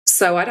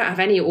So I don't have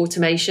any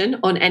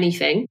automation on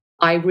anything.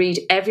 I read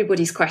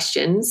everybody's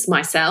questions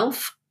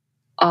myself.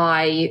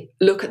 I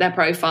look at their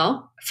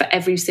profile for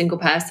every single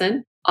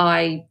person.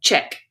 I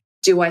check,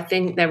 do I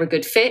think they're a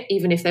good fit,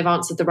 even if they've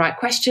answered the right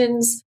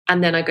questions?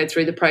 And then I go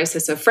through the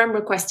process of friend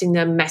requesting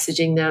them,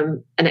 messaging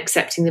them, and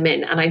accepting them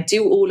in. And I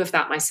do all of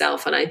that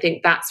myself. And I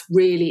think that's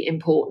really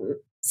important.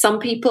 Some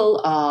people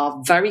are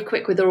very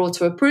quick with their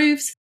auto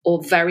approves, or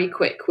very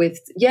quick with,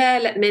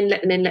 let them in,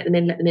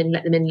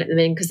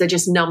 because they're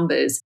just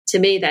numbers. To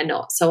me, they're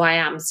not. So I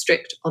am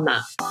strict on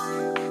that.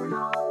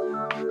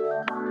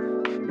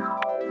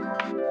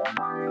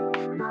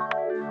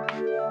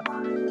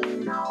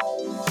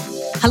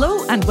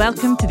 Hello and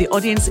welcome to the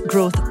Audience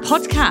Growth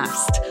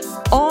Podcast.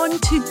 On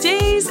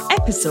today's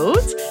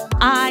episode,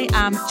 I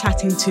am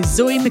chatting to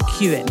Zoe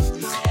McKeown.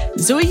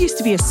 Zoe used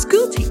to be a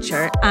school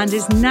teacher and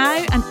is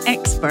now an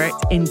expert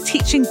in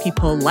teaching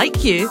people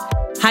like you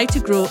how to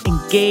grow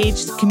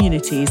engaged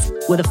communities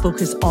with a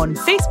focus on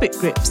Facebook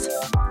groups.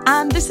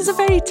 And this is a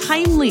very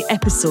timely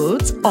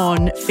episode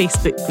on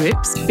Facebook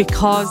groups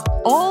because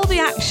all the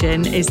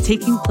action is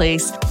taking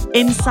place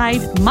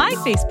inside my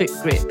Facebook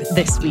group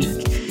this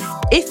week.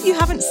 If you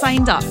haven't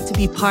signed up to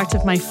be part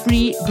of my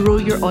free Grow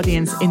Your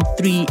Audience in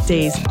 3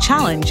 Days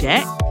challenge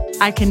yet,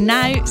 I can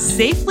now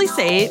safely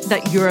say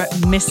that you're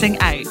missing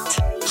out.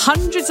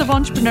 Hundreds of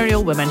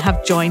entrepreneurial women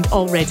have joined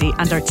already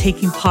and are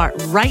taking part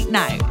right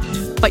now,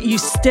 but you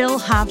still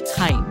have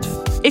time.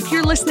 If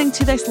you're listening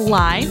to this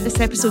live, this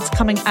episode's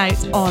coming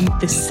out on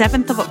the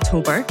 7th of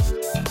October,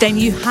 then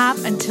you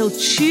have until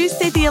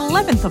Tuesday the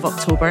 11th of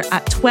October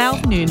at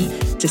 12 noon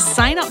to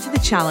sign up to the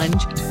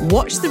challenge,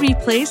 watch the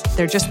replays,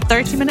 they're just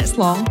 30 minutes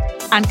long,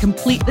 and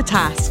complete the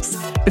tasks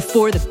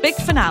before the big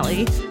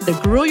finale, the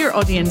Grow Your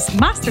Audience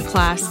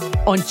Masterclass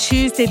on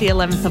Tuesday the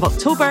 11th of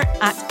October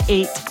at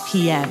 8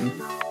 p.m.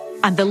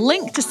 And the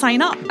link to sign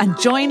up and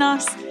join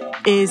us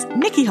is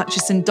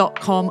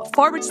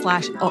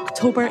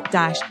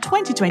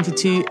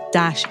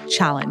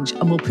nikkihutchison.com/October-2022-challenge.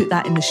 And we'll put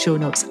that in the show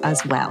notes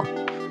as well.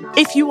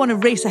 If you want to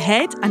race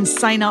ahead and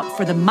sign up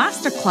for the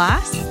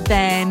masterclass,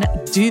 then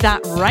do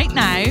that right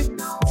now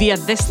via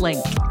this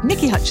link,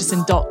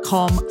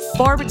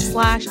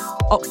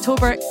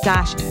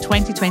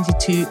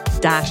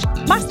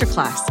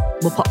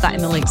 nikkihutchison.com/October-2022-masterclass. We'll pop that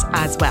in the links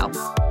as well.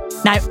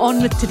 Now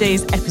on with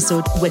today's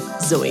episode with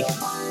Zoe.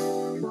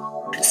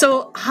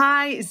 So,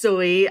 hi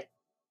Zoe.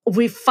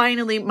 We've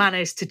finally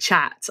managed to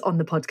chat on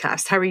the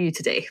podcast. How are you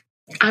today?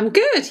 I'm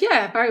good.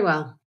 Yeah, very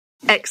well.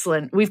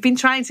 Excellent. We've been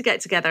trying to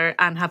get together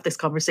and have this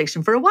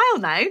conversation for a while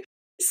now.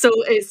 So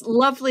it's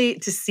lovely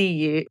to see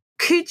you.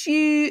 Could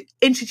you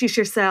introduce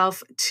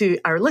yourself to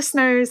our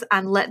listeners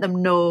and let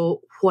them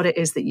know what it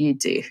is that you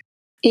do?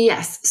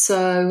 Yes.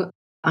 So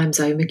I'm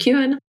Zoe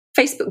McKeown.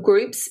 Facebook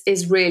groups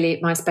is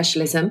really my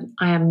specialism.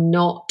 I am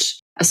not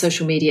a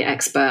social media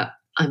expert.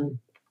 I'm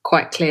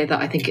quite clear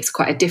that I think it's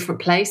quite a different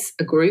place,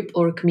 a group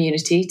or a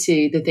community,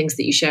 to the things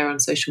that you share on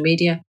social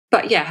media.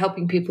 But yeah,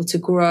 helping people to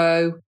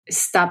grow,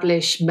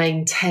 establish,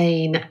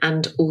 maintain,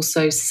 and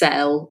also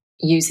sell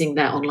using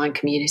their online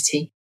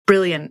community.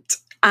 Brilliant.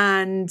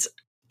 And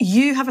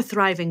you have a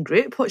thriving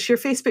group. What's your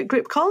Facebook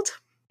group called?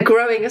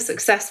 Growing a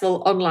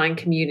Successful Online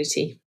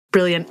Community.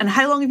 Brilliant. And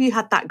how long have you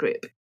had that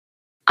group?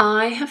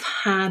 I have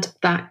had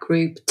that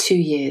group 2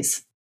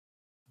 years.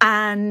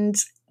 And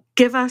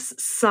give us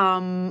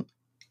some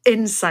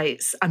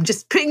insights. I'm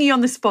just putting you on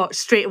the spot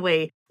straight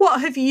away.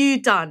 What have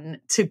you done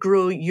to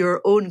grow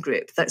your own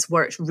group that's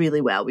worked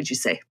really well, would you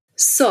say?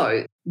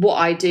 So what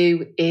I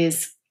do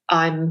is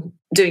I'm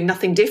doing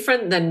nothing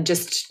different than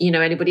just,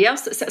 anybody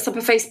else that sets up a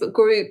Facebook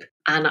group.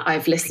 And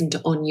I've listened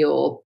on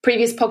your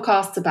previous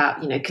podcasts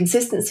about,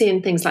 consistency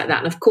and things like that.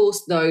 And of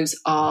course, those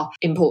are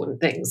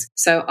important things.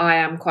 So I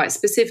am quite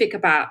specific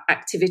about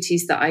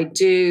activities that I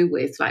do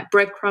with like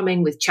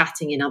breadcrumbing, with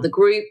chatting in other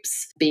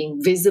groups, being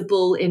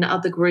visible in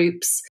other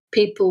groups.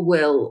 People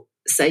will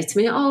say to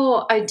me,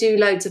 oh, I do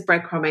loads of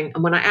breadcrumbing.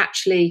 And when I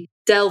actually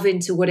delve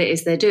into what it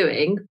is they're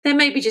doing, they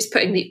may be just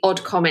putting the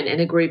odd comment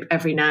in a group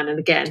every now and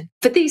again.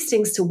 For these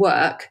things to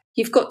work,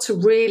 you've got to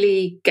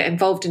really get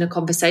involved in a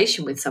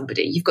conversation with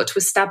somebody. You've got to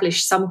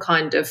establish some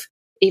kind of,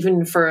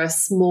 even for a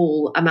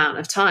small amount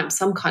of time,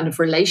 some kind of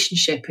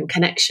relationship and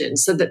connection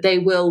so that they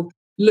will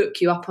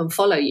look you up and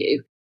follow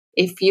you.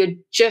 If you're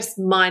just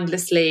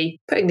mindlessly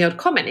putting the odd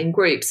comment in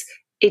groups,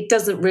 it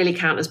doesn't really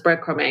count as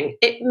breadcrumbing.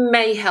 It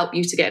may help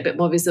you to get a bit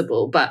more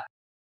visible, but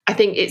I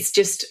think it's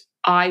just,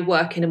 I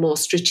work in a more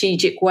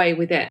strategic way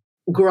with it.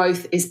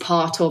 Growth is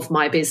part of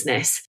my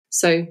business.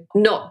 So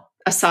not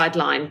a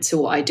sideline to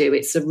what I do.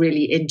 It's a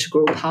really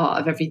integral part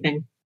of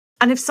everything.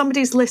 And if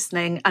somebody's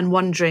listening and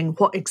wondering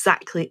what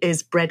exactly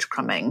is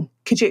breadcrumbing,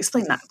 could you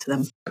explain that to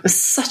them? It's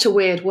such a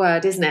weird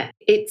word, isn't it?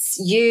 It's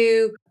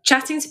you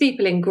chatting to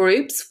people in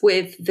groups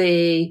with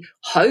the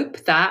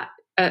hope that,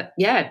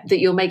 that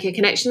you'll make a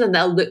connection and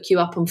they'll look you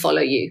up and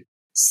follow you.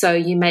 So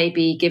you may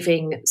be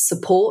giving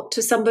support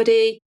to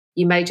somebody.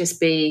 You may just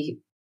be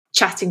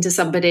chatting to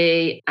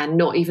somebody and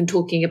not even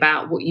talking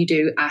about what you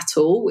do at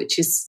all, which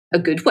is a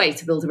good way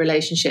to build a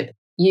relationship.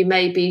 You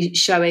may be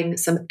showing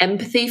some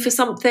empathy for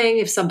something.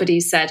 If somebody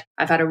said,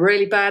 I've had a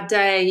really bad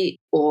day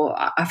or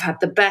I've had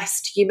the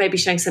best, you may be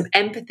showing some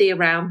empathy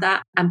around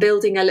that and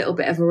building a little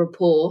bit of a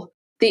rapport.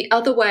 The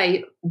other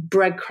way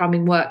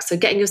breadcrumbing works, so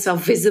getting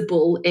yourself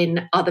visible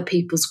in other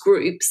people's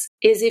groups,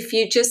 is if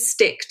you just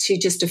stick to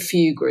just a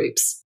few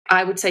groups.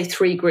 I would say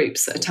 3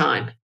 groups at a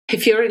time.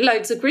 If you're in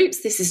loads of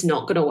groups, this is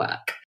not going to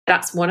work.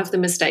 That's one of the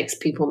mistakes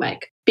people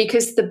make.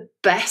 Because the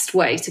best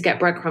way to get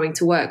breadcrumbing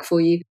to work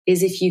for you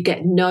is if you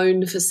get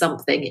known for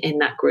something in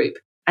that group.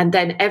 And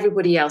then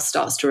everybody else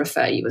starts to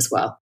refer you as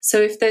well.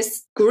 So if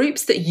there's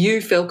groups that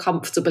you feel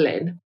comfortable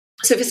in,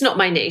 so if it's not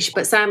my niche,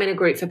 but say I'm in a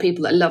group for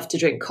people that love to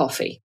drink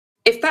coffee.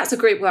 If that's a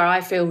group where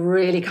I feel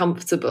really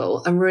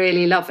comfortable and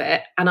really love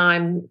it, and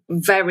I'm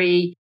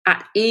very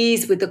at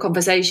ease with the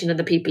conversation and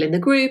the people in the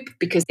group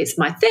because it's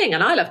my thing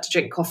and I love to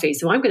drink coffee,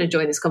 so I'm going to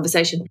join this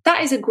conversation,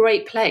 that is a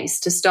great place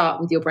to start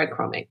with your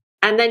breadcrumbing.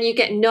 And then you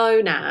get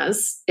known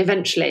as,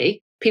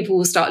 eventually, people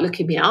will start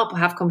looking me up or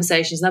have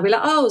conversations and they'll be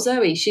like, oh,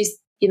 Zoe, she's,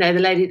 the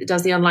lady that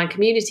does the online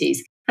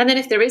communities. And then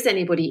if there is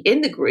anybody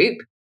in the group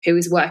who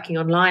is working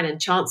online, and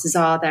chances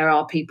are there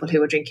are people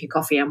who are drinking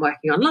coffee and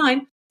working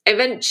online,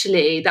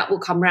 eventually that will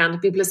come round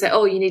and people will say,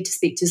 oh, you need to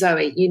speak to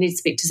Zoe. You need to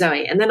speak to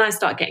Zoe. And then I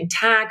start getting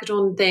tagged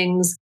on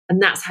things.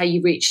 And that's how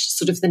you reach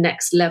sort of the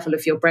next level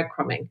of your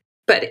breadcrumbing.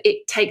 But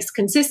it takes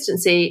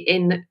consistency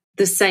in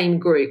the same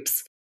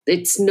groups.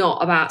 It's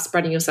not about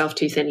spreading yourself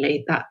too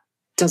thinly. That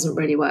doesn't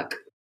really work.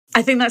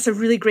 I think that's a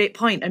really great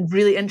point and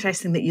really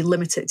interesting that you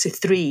limit it to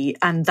 3.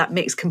 And that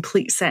makes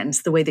complete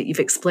sense the way that you've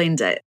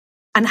explained it.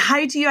 And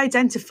how do you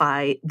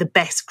identify the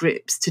best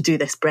groups to do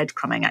this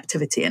breadcrumbing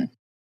activity in?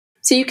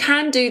 So you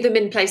can do them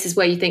in places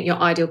where you think your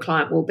ideal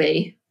client will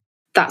be.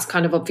 That's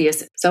kind of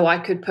obvious. So I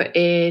could put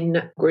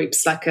in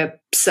groups like a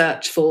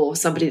search for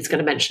somebody that's going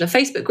to mention a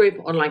Facebook group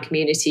or online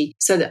community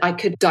so that I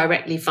could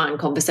directly find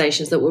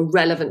conversations that were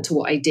relevant to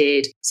what I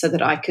did so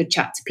that I could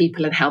chat to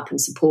people and help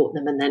and support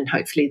them. And then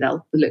hopefully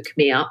they'll look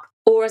me up.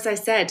 Or as I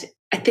said,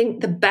 I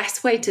think the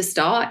best way to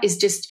start is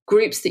just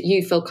groups that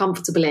you feel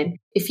comfortable in.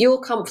 If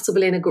you're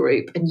comfortable in a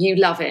group and you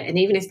love it, and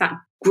even if that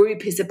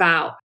group is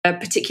about a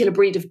particular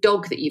breed of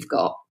dog that you've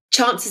got,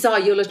 chances are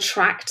you'll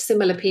attract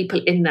similar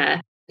people in there.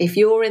 If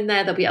you're in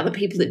there, there'll be other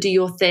people that do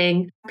your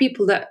thing,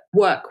 people that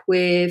work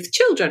with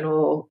children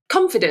or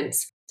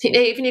confidence.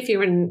 Even if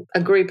you're in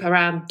a group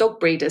around dog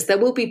breeders, there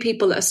will be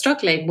people that are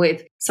struggling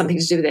with something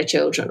to do with their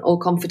children or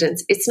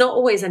confidence. It's not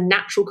always a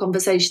natural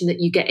conversation that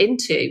you get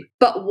into.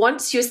 But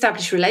once you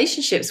establish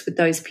relationships with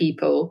those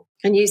people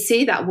and you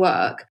see that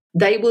work,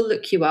 they will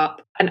look you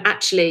up. And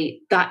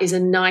actually, that is a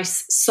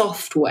nice,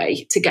 soft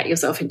way to get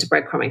yourself into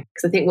breadcrumbing.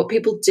 Because I think what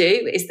people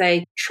do is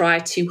they try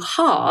too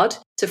hard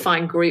to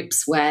find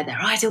groups where their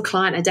ideal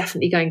client are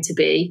definitely going to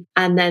be,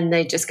 and then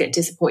they just get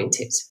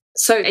disappointed.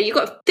 So you've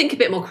got to think a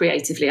bit more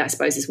creatively, I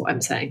suppose, is what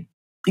I'm saying.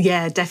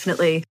 Yeah,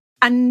 definitely.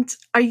 And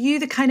are you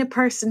the kind of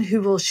person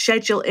who will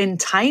schedule in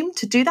time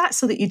to do that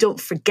so that you don't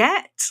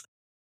forget?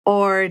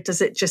 Or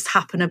does it just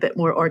happen a bit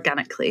more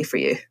organically for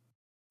you?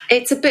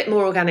 It's a bit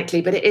more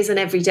organically, but it is an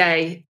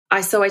everyday.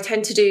 So I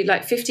tend to do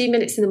like 15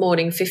 minutes in the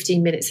morning,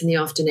 15 minutes in the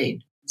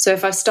afternoon. So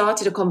if I've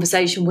started a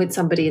conversation with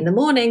somebody in the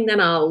morning,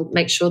 then I'll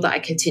make sure that I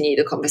continue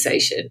the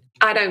conversation.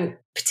 I don't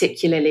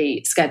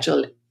particularly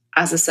schedule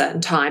as a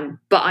certain time,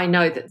 but I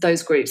know that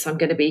those groups I'm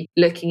going to be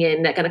looking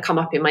in, they're going to come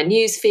up in my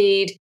news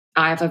feed.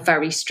 I have a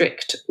very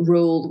strict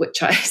rule,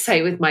 which I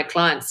say with my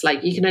clients,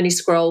 like you can only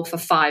scroll for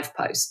 5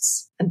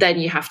 posts and then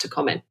you have to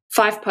comment.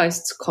 5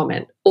 posts,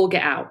 comment, or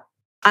get out.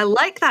 I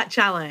like that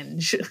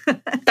challenge.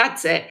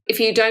 That's it. If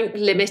you don't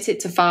limit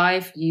it to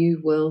 5,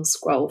 you will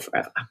scroll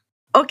forever.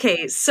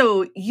 Okay,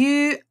 so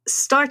you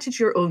started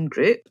your own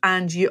group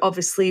and you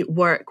obviously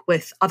work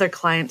with other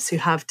clients who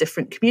have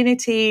different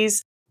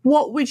communities.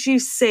 What would you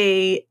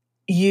say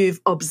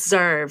you've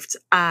observed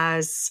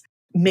as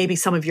maybe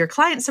some of your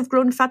clients have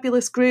grown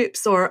fabulous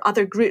groups or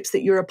other groups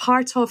that you're a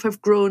part of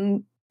have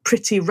grown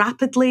pretty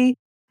rapidly?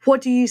 What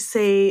do you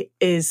say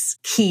is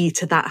key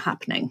to that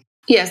happening?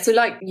 Yeah, so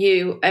like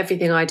you,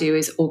 everything I do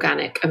is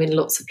organic. I mean,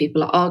 lots of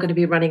people are going to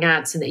be running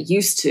ads and they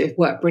used to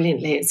work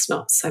brilliantly. It's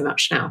not so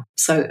much now.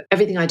 So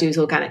everything I do is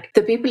organic.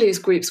 The people whose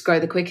groups grow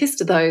the quickest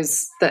are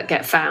those that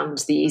get found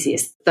the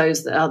easiest,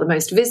 those that are the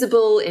most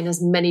visible in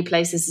as many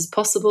places as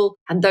possible.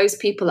 And those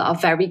people that are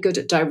very good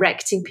at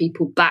directing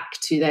people back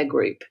to their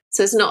group.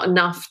 So it's not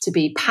enough to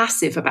be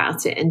passive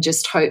about it and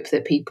just hope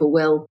that people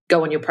will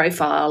go on your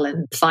profile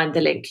and find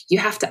the link. You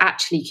have to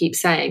actually keep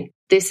saying,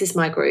 this is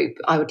my group.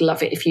 I would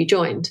love it if you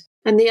joined.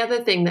 And the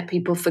other thing that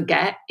people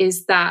forget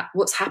is that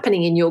what's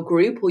happening in your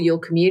group or your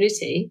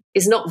community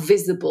is not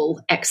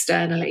visible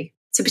externally.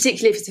 So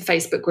particularly if it's a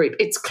Facebook group,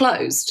 it's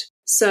closed.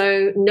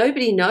 So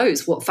nobody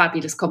knows what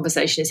fabulous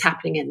conversation is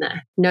happening in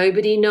there.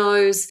 Nobody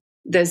knows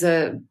there's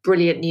a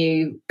brilliant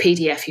new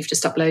PDF you've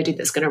just uploaded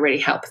that's going to really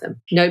help them.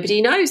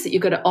 Nobody knows that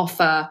you're going to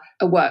offer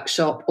a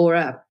workshop or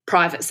a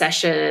private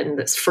session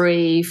that's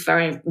free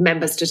for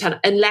members to attend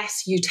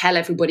unless you tell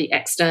everybody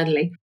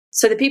externally.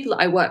 So the people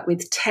that I work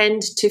with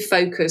tend to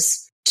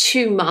focus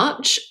too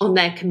much on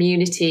their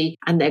community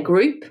and their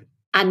group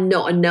and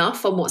not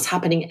enough on what's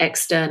happening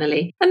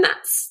externally. And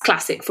that's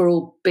classic for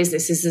all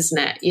businesses, isn't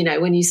it? You know,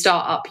 when you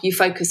start up, you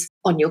focus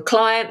on your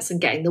clients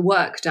and getting the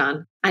work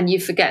done. And you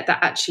forget that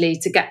actually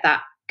to get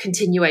that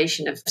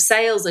continuation of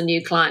sales and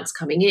new clients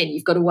coming in,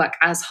 you've got to work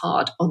as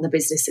hard on the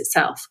business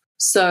itself.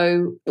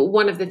 So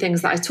one of the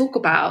things that I talk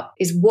about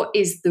is what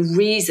is the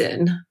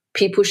reason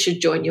people should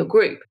join your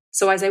group?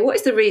 So I say, what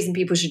is the reason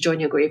people should join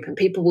your group? And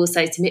people will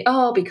say to me,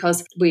 oh,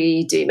 because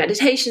we do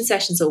meditation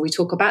sessions or we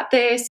talk about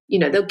this. You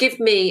know, they'll give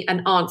me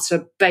an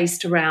answer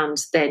based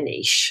around their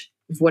niche,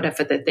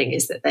 whatever the thing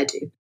is that they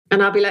do.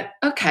 And I'll be like,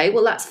 okay,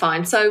 well, that's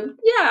fine. So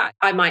yeah,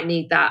 I might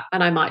need that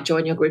and I might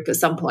join your group at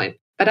some point.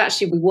 But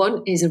actually, we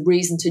want is a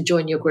reason to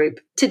join your group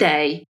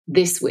today,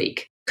 this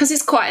week. Because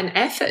it's quite an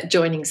effort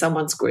joining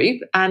someone's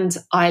group. And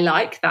I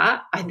like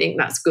that. I think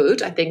that's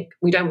good. I think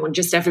we don't want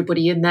just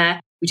everybody in there.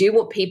 We do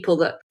want people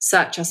that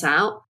search us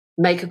out,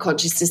 make a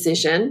conscious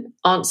decision,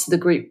 answer the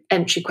group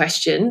entry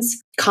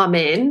questions, come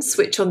in,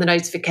 switch on the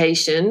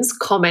notifications,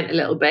 comment a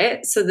little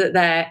bit so that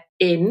they're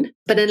in.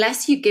 But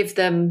unless you give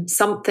them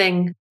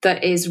something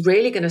that is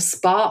really going to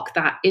spark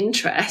that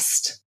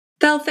interest,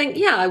 they'll think,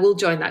 yeah, I will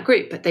join that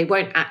group, but they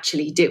won't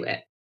actually do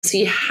it. So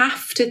you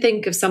have to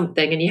think of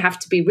something and you have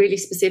to be really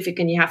specific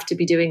and you have to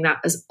be doing that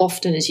as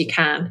often as you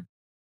can.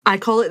 I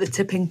call it the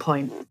tipping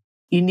point.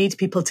 You need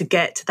people to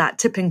get to that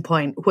tipping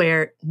point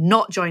where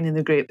not joining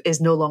the group is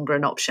no longer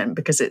an option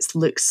because it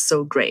looks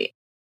so great.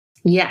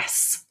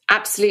 Yes,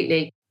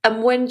 absolutely.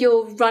 And when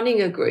you're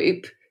running a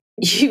group,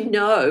 you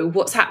know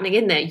what's happening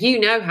in there. You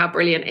know how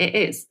brilliant it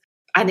is.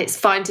 And it's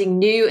finding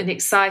new and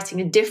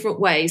exciting and different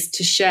ways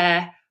to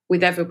share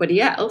with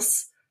everybody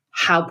else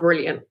how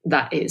brilliant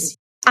that is.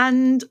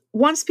 And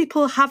once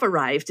people have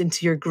arrived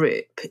into your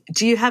group,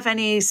 do you have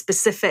any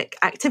specific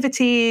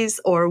activities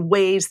or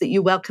ways that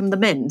you welcome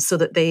them in so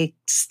that they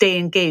stay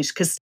engaged?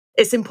 Because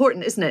it's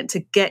important, isn't it, to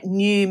get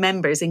new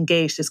members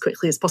engaged as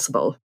quickly as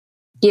possible?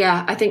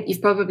 Yeah, I think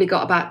you've probably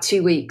got about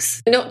 2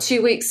 weeks. Not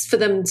 2 weeks for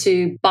them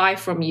to buy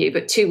from you,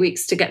 but 2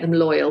 weeks to get them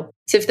loyal.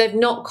 So if they've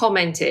not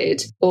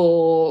commented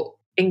or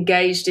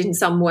engaged in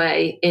some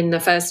way in the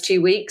first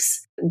 2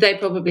 weeks, they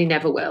probably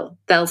never will.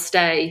 They'll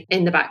stay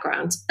in the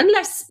background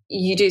unless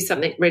you do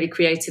something really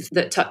creative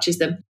that touches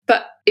them.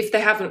 But if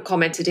they haven't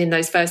commented in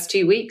those first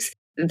 2 weeks,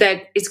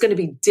 it's going to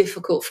be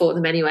difficult for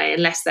them anyway,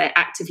 unless they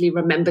actively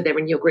remember they're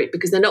in your group,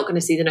 because they're not going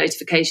to see the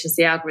notifications,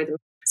 the algorithm.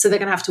 So they're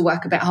going to have to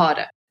work a bit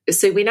harder.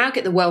 So we now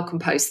get the welcome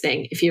post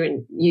thing if you're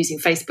using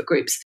Facebook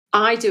groups.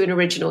 I do an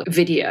original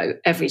video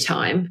every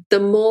time. The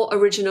more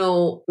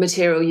original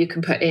material you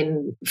can put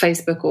in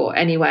Facebook or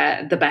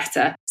anywhere, the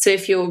better. So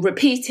if you're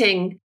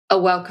repeating a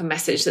welcome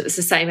message that's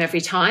the same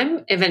every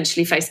time,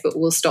 eventually Facebook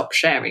will stop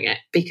sharing it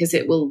because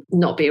it will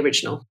not be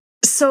original.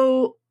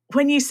 So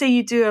when you say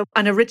you do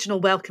an original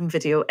welcome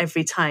video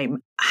every time,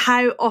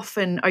 how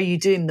often are you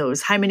doing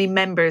those? How many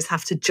members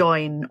have to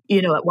join,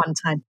 at one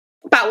time?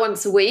 About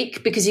once a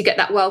week, because you get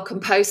that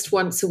welcome post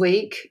once a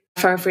week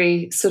for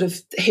every sort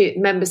of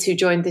members who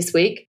joined this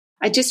week.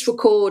 I just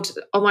record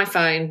on my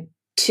phone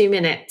 2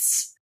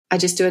 minutes. I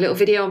just do a little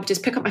video and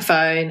just pick up my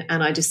phone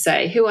and I just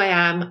say who I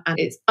am, and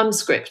it's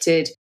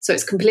unscripted. So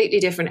it's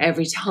completely different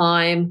every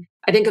time.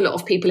 I think a lot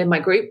of people in my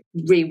group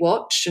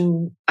rewatch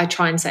and I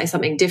try and say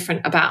something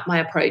different about my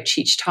approach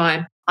each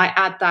time. I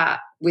add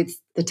that with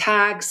the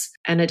tags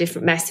and a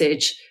different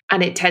message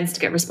and it tends to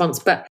get response.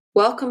 But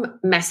welcome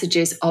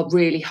messages are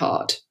really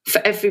hard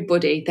for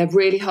everybody. They're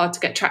really hard to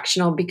get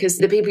traction on because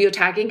the people you're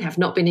tagging have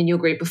not been in your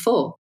group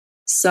before.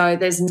 So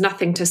there's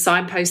nothing to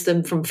signpost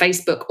them from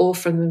Facebook or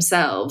from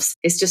themselves.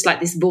 It's just like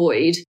this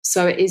void.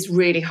 So it is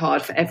really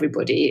hard for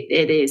everybody.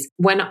 It is.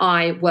 When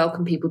I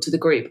welcome people to the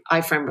group,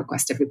 I friend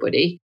request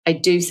everybody. I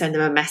do send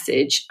them a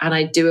message and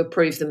I do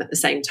approve them at the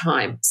same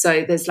time.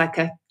 So there's like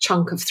a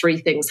chunk of 3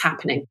 things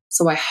happening.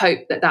 So I hope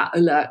that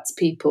alerts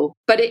people.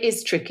 But it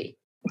is tricky.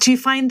 Do you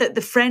find that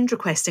the friend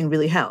requesting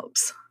really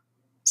helps?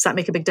 Does that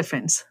make a big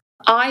difference?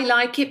 I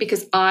like it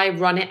because I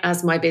run it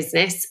as my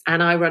business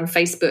and I run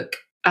Facebook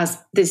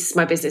as this is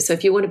my business. So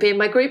if you want to be in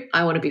my group,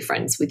 I want to be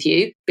friends with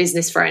you,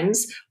 business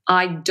friends.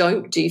 I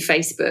don't do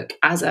Facebook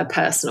as a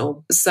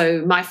personal.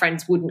 So my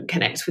friends wouldn't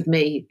connect with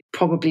me,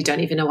 probably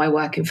don't even know I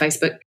work in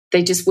Facebook.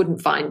 They just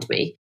wouldn't find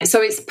me.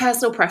 So it's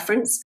personal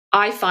preference.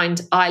 I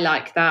find I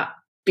like that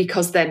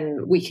because then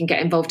we can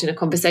get involved in a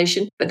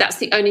conversation. But that's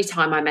the only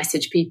time I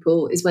message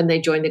people is when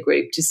they join the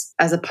group, just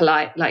as a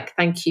polite, like,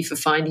 thank you for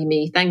finding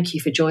me. Thank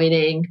you for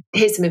joining.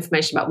 Here's some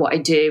information about what I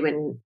do.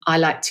 And I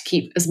like to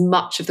keep as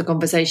much of the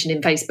conversation in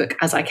Facebook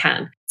as I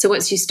can. So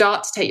once you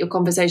start to take your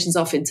conversations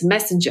off into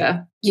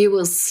Messenger, you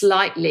will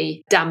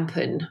slightly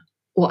dampen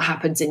what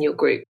happens in your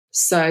group.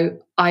 So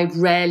I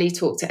rarely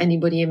talk to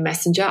anybody in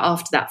Messenger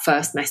after that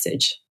first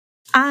message.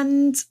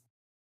 And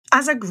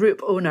as a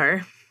group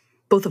owner,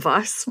 both of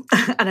us,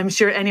 and I'm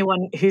sure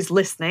anyone who's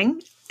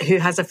listening who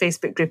has a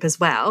Facebook group as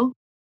well,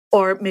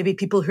 or maybe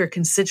people who are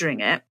considering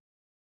it,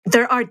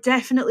 there are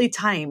definitely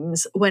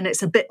times when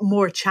it's a bit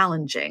more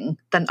challenging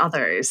than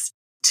others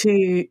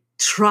to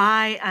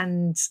try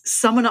and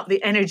summon up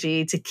the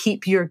energy to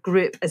keep your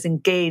group as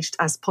engaged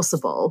as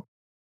possible.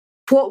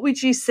 What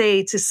would you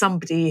say to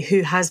somebody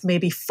who has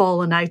maybe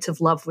fallen out of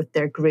love with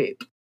their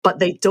group, but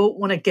they don't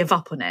want to give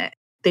up on it?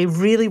 They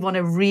really want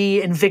to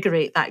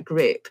reinvigorate that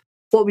group.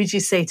 What would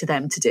you say to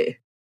them to do?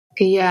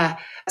 Yeah.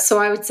 So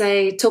I would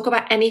say talk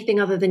about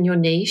anything other than your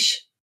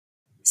niche.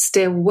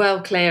 Steer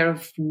well clear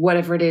of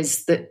whatever it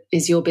is that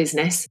is your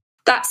business.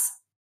 That's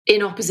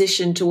in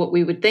opposition to what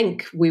we would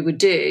think we would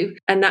do.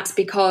 And that's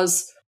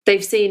because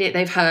they've seen it,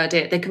 they've heard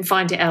it, they can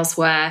find it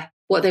elsewhere.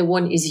 What they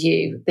want is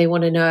you. They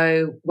want to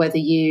know whether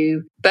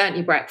you burnt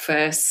your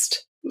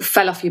breakfast,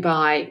 fell off your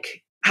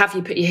bike, have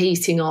you put your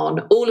heating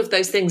on, all of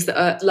those things that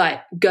are like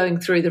going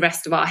through the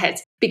rest of our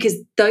heads, because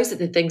those are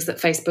the things that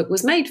Facebook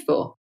was made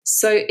for.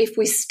 So if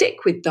we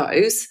stick with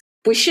those,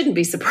 we shouldn't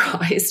be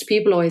surprised.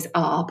 People always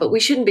are, but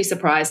we shouldn't be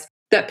surprised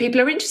that people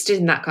are interested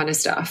in that kind of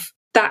stuff.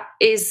 That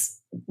is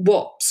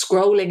what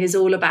scrolling is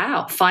all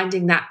about,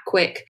 finding that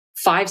quick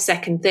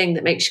 5-second thing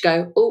that makes you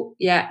go, oh,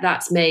 yeah,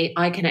 that's me.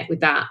 I connect with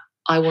that.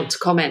 I want to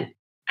comment.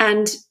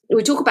 And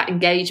we talk about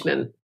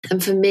engagement.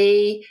 And for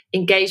me,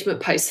 engagement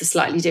posts are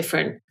slightly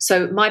different.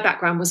 So my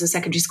background was a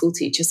secondary school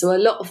teacher. So a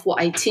lot of what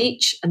I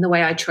teach and the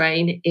way I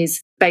train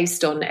is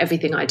based on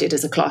everything I did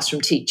as a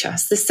classroom teacher.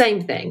 It's the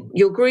same thing.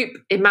 Your group,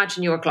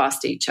 imagine you're a class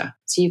teacher.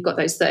 So you've got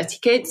those 30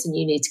 kids and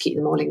you need to keep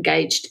them all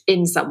engaged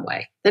in some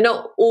way. They're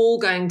not all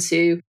going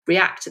to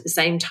react at the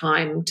same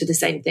time to the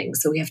same thing.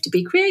 So we have to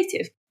be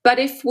creative. But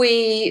if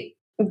we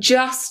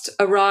just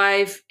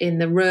arrive in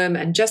the room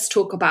and just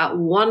talk about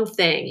one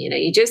thing,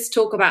 you just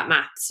talk about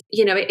maths,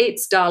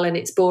 it's dull and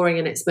it's boring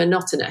and it's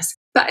monotonous.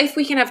 But if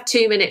we can have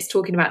 2 minutes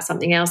talking about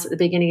something else at the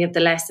beginning of the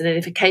lesson, and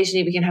if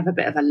occasionally we can have a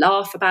bit of a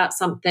laugh about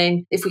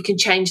something, if we can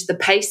change the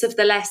pace of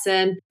the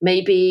lesson,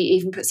 maybe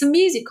even put some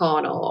music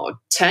on or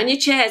turn your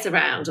chairs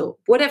around or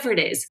whatever it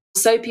is,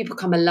 so people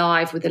come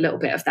alive with a little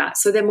bit of that,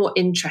 so they're more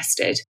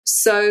interested.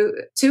 So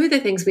 2 of the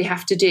things we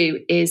have to do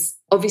is,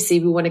 obviously,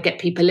 we want to get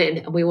people in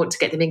and we want to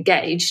get them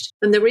engaged.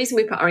 And the reason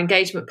we put our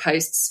engagement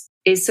posts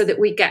is so that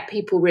we get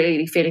people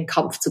really feeling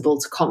comfortable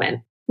to comment,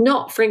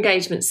 not for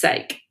engagement's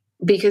sake,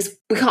 because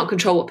we can't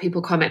control what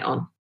people comment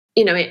on.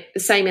 The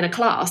same in a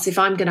class. If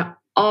I'm going to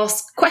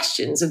ask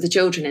questions of the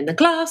children in the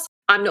class,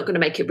 I'm not going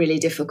to make it really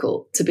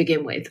difficult to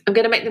begin with. I'm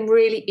going to make them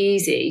really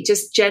easy,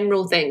 just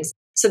general things,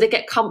 so they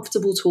get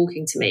comfortable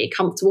talking to me,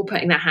 comfortable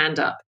putting their hand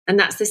up. And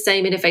that's the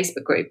same in a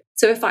Facebook group.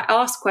 So if I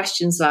ask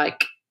questions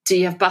like, do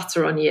you have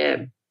butter on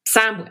your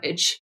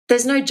sandwich?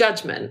 There's no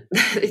judgment.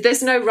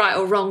 There's no right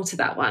or wrong to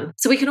that one.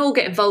 So we can all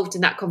get involved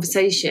in that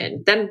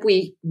conversation. Then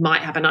we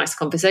might have a nice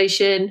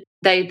conversation.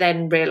 They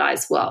then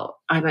realize, well,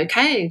 I'm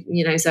okay.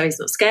 Zoe's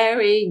not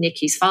scary.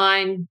 Nikki's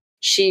fine.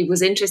 She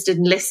was interested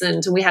and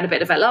listened. And we had a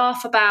bit of a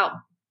laugh about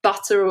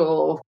butter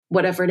or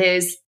whatever it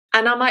is.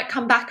 And I might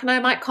come back and I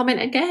might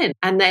comment again.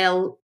 And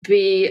they'll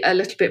be a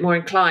little bit more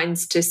inclined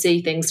to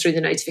see things through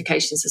the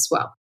notifications as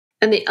well.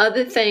 And the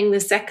other thing, the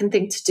second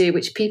thing to do,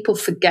 which people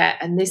forget,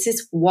 and this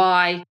is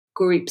why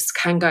groups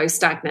can go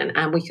stagnant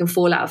and we can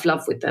fall out of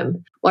love with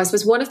them. Well, I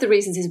suppose one of the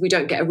reasons is we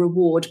don't get a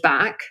reward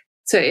back.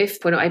 So if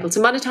we're not able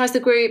to monetize the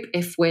group,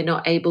 if we're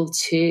not able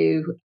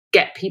to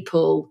get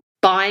people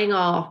buying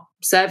our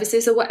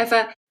services or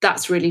whatever,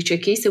 that's really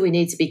tricky. So we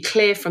need to be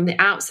clear from the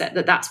outset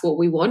that that's what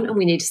we want. And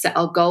we need to set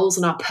our goals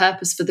and our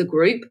purpose for the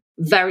group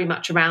very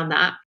much around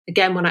that.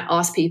 Again, when I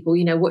ask people,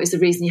 what is the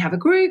reason you have a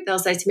group? They'll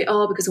say to me,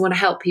 because I want to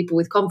help people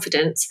with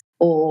confidence,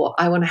 or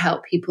I want to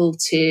help people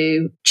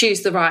to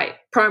choose the right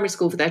primary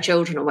school for their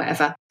children or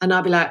whatever. And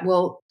I'll be like,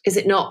 well, is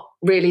it not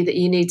really that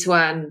you need to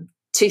earn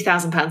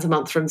 £2,000 a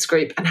month from this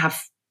group and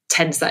have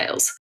 10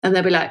 sales? And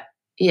they'll be like,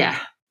 yeah.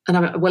 And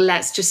I'm like, well,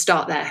 let's just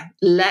start there.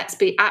 Let's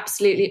be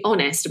absolutely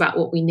honest about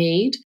what we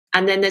need.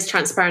 And then there's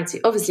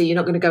transparency. Obviously, you're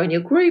not going to go in your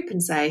group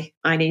and say,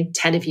 I need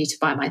 10 of you to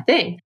buy my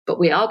thing. But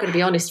we are going to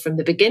be honest from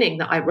the beginning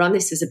that I run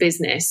this as a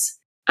business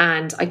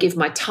and I give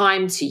my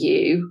time to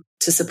you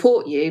to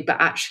support you, but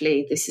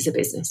actually this is a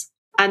business.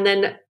 And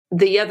then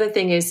the other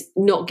thing is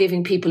not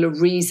giving people a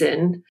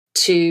reason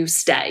to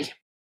stay.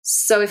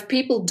 So if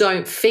people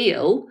don't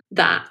feel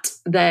that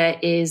there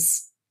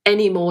is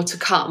any more to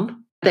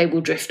come, they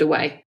will drift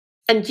away.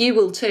 And you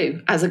will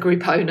too, as a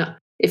group owner.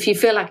 If you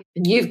feel like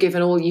you've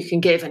given all you can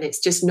give and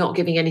it's just not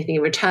giving anything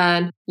in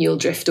return, you'll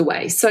drift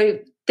away. So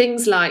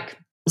things like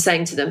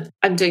saying to them,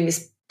 I'm doing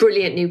this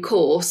brilliant new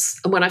course.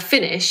 And when I've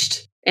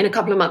finished, in a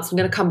couple of months, I'm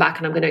going to come back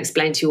and I'm going to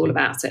explain to you all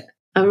about it.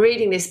 I'm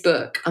reading this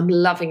book. I'm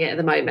loving it at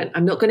the moment.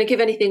 I'm not going to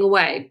give anything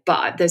away,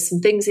 but there's some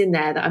things in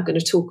there that I'm going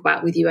to talk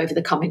about with you over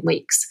the coming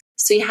weeks.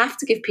 So you have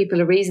to give people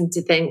a reason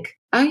to think,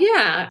 oh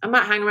yeah, I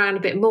might hang around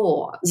a bit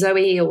more.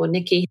 Zoe or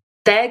Nikki,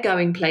 they're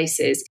going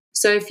places.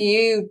 So if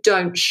you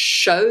don't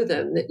show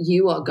them that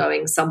you are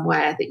going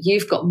somewhere, that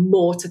you've got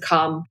more to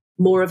come,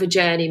 more of a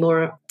journey,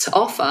 more to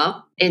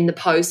offer in the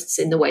posts,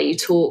 in the way you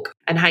talk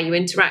and how you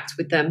interact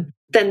with them,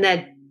 then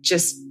they're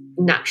just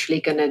naturally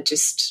going to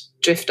just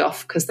drift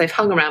off because they've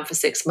hung around for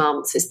 6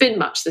 months. It's been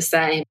much the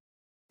same.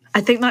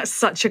 I think that's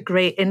such a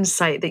great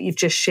insight that you've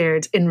just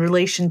shared in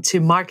relation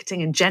to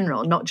marketing in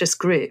general, not just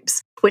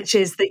groups, which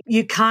is that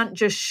you can't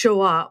just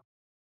show up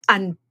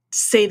and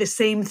say the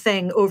same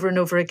thing over and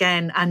over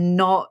again and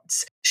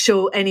not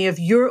show any of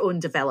your own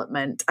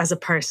development as a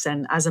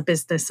person, as a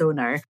business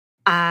owner,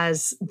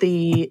 as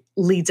the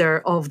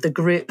leader of the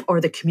group or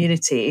the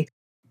community,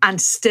 and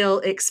still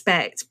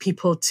expect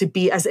people to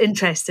be as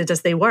interested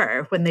as they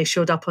were when they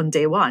showed up on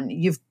day one.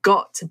 You've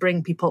got to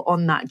bring people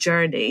on that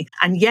journey.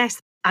 And yes,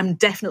 I'm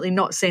definitely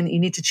not saying that you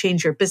need to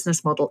change your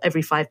business model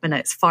every 5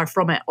 minutes, far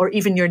from it, or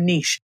even your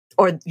niche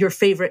or your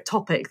favorite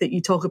topic that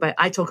you talk about.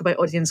 I talk about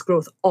audience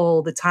growth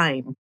all the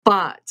time.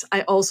 But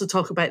I also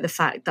talk about the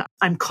fact that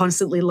I'm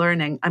constantly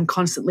learning. I'm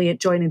constantly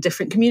joining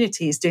different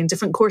communities, doing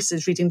different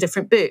courses, reading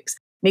different books,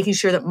 making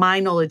sure that my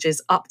knowledge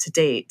is up to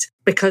date,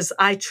 because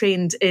I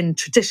trained in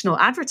traditional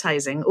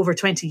advertising over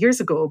 20 years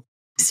ago.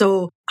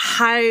 So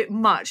how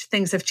much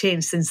things have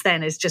changed since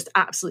then is just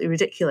absolutely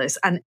ridiculous.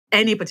 And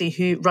anybody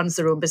who runs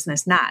their own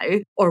business now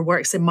or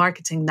works in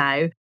marketing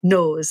now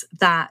knows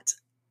that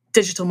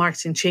digital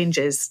marketing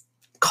changes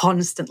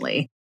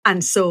constantly.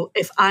 And so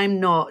if I'm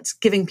not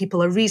giving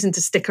people a reason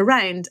to stick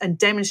around and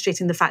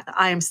demonstrating the fact that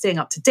I am staying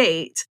up to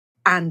date,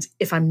 and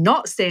if I'm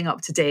not staying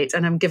up to date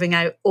and I'm giving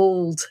out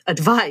old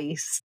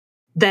advice,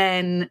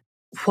 then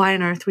why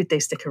on earth would they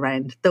stick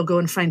around? They'll go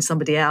and find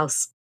somebody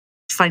else,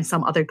 find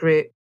some other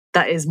group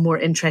that is more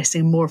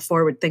interesting, more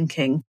forward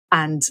thinking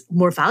and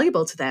more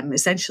valuable to them,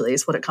 essentially,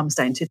 is what it comes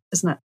down to,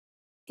 isn't it?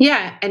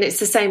 Yeah. And it's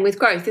the same with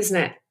growth, isn't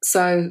it?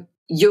 So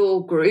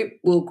your group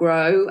will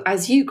grow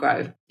as you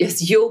grow.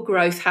 As your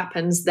growth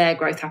happens, their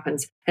growth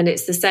happens. And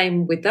it's the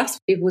same with us.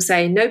 People will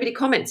say, nobody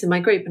comments in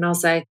my group. And I'll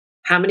say,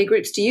 how many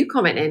groups do you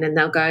comment in? And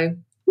they'll go,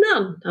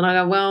 none. And I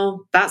go,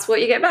 well, that's what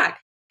you get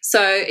back.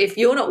 So if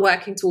you're not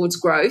working towards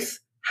growth,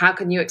 how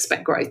can you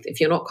expect growth? If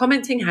you're not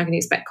commenting, how can you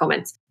expect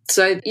comments?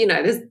 So,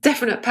 there's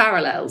definite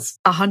parallels.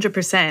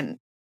 100%.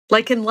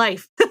 Like in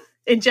life,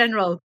 in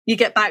general, you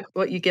get back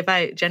what you give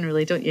out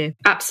generally, don't you?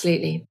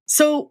 Absolutely.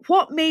 So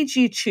what made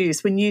you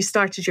choose, when you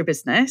started your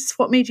business,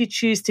 what made you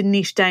choose to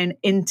niche down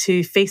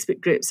into Facebook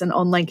groups and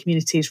online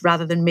communities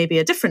rather than maybe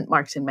a different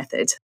marketing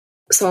method?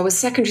 So I was a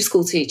secondary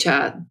school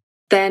teacher.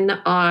 Then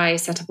I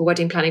set up a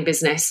wedding planning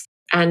business.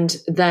 And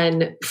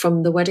then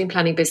from the wedding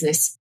planning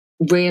business,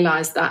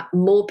 realized that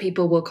more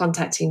people were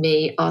contacting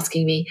me,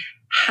 asking me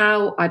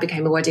how I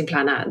became a wedding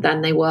planner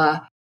than they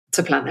were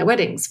to plan their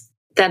weddings.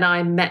 Then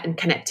I met and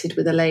connected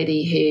with a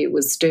lady who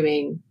was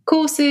doing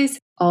courses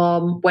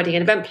on wedding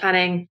and event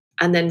planning.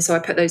 And then so I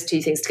put those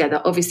two things together.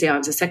 Obviously, I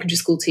was a secondary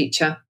school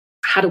teacher,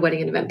 had a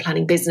wedding and event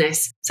planning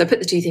business. So I put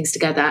the two things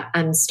together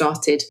and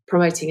started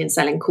promoting and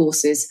selling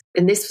courses.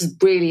 And this was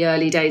really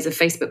early days of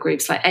Facebook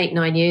groups, like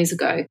 8-9 years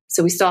ago.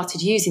 So we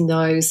started using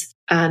those.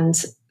 And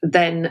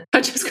then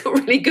I just got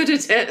really good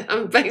at it.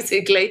 And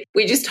basically,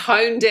 we just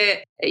honed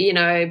it,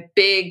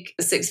 big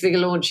 6-figure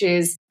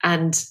launches.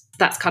 And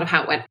that's kind of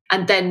how it went.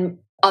 And then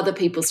other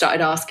people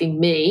started asking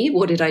me,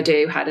 what did I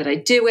do? How did I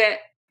do it?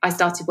 I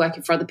started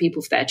working for other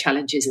people for their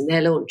challenges and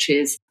their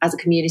launches as a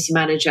community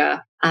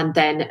manager. And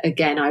then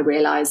again, I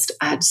realized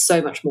I had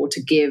so much more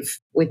to give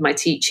with my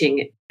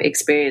teaching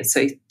experience.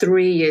 So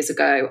 3 years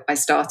ago, I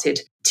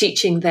started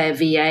teaching their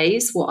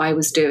VAs what I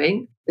was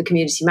doing, the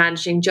community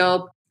managing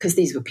job, because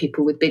these were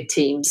people with big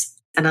teams.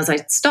 And as I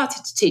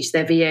started to teach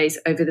their VAs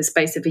over the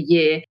space of a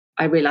year,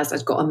 I realized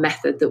I'd got a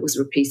method that was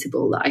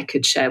repeatable that I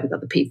could share with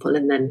other people,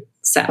 and then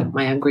set up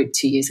my own group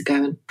 2 years ago.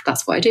 And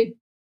that's what I do.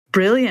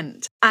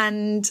 Brilliant.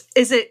 And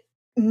is it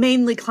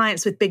mainly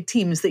clients with big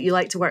teams that you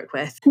like to work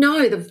with?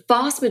 No, the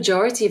vast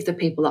majority of the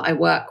people that I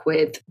work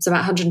with, it's about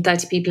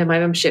 130 people in my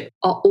membership,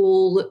 are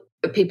all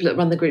people that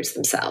run the groups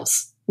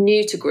themselves,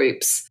 new to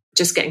groups,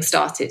 just getting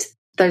started.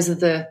 Those are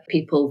the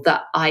people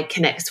that I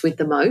connect with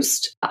the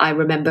most. I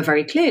remember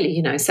very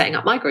clearly, setting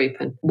up my group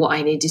and what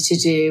I needed to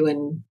do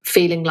and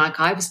feeling like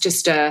I was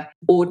just an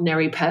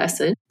ordinary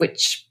person,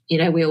 which,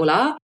 we all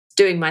are,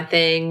 doing my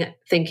thing,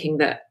 thinking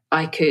that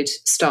I could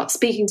start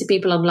speaking to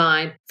people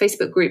online.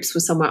 Facebook groups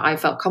was somewhere I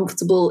felt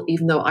comfortable,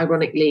 even though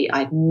ironically,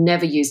 I'd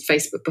never used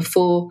Facebook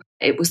before.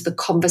 It was the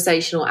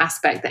conversational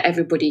aspect that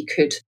everybody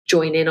could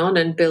join in on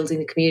and building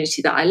the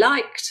community that I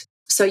liked.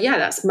 So yeah,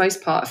 that's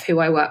most part of who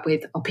I work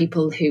with are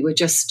people who were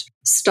just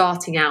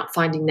starting out,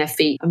 finding their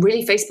feet. And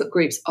really, Facebook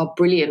groups are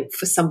brilliant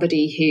for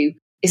somebody who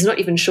is not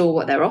even sure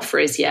what their offer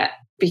is yet,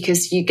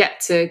 because you get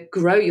to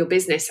grow your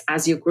business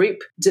as your group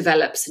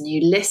develops and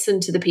you listen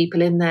to the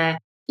people in there,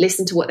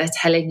 listen to what they're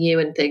telling you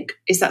and think,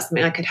 is that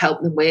something I could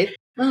help them with?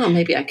 Oh,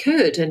 maybe I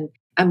could. And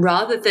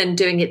rather than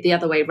doing it the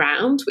other way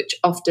around, which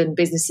often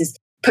businesses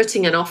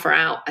putting an offer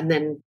out and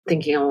then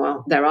thinking, oh,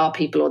 well, there are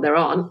people or there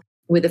aren't.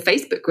 With a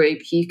Facebook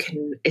group, you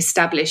can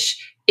establish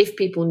if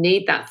people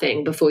need that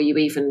thing before you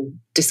even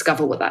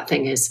discover what that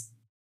thing is.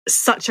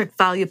 Such a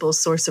valuable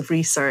source of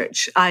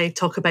research. I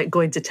talk about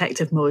going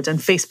detective mode, and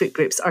Facebook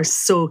groups are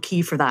so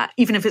key for that.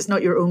 Even if it's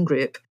not your own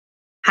group,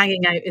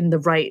 hanging out in the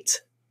right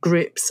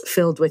groups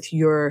filled with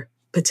your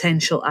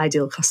potential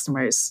ideal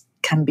customers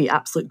can be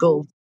absolute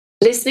gold.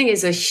 Listening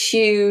is a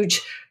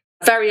huge,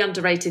 very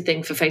underrated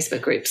thing for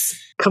Facebook groups.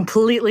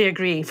 Completely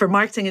agree. For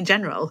marketing in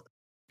general.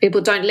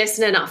 People don't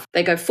listen enough.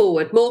 They go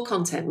forward, more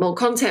content, more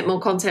content, more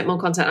content, more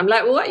content. I'm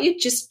like, well, what are you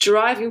just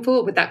driving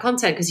forward with that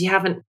content? Because you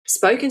haven't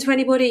spoken to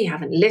anybody, you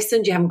haven't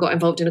listened, you haven't got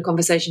involved in a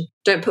conversation.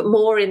 Don't put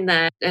more in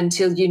there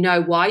until you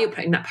know why you're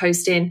putting that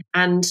post in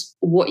and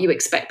what you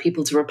expect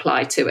people to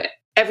reply to it.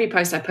 Every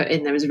post I put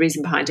in, there is a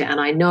reason behind it. And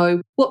I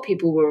know what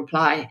people will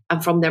reply.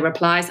 And from their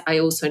replies, I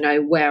also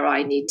know where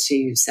I need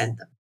to send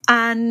them.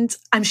 And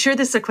I'm sure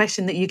this is a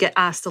question that you get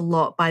asked a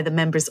lot by the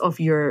members of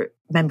your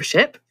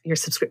membership, your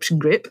subscription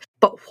group.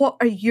 But what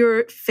are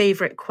your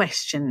favourite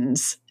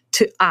questions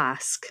to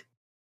ask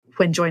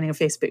when joining a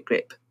Facebook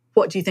group?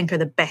 What do you think are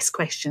the best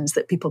questions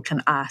that people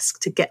can ask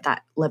to get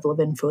that level of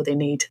info they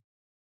need?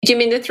 Do you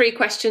mean the 3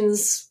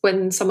 questions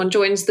when someone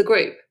joins the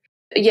group?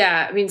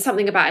 Yeah, I mean,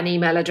 something about an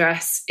email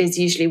address is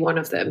usually one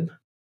of them.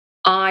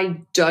 I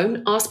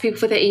don't ask people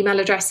for their email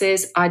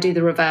addresses. I do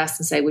the reverse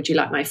and say, would you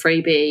like my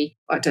freebie?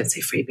 I don't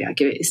say freebie, I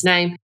give it its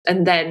name.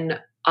 And then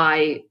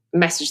I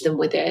message them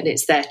with it and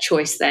it's their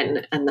choice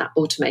then. And that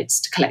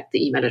automates to collect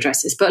the email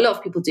addresses. But a lot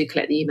of people do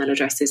collect the email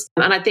addresses.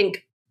 And I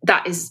think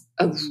that is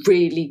a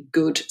really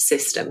good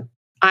system.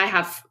 I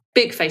have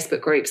big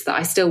Facebook groups that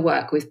I still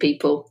work with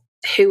people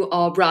who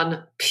are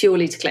run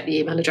purely to collect the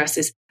email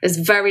addresses. There's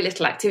very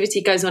little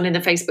activity goes on in the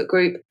Facebook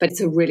group, but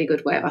it's a really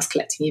good way of us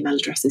collecting email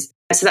addresses.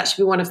 So that should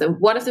be one of them.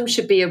 One of them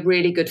should be a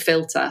really good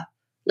filter.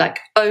 Like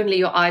only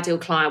your ideal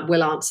client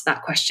will answer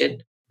that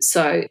question.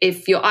 So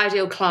if your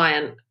ideal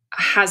client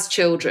has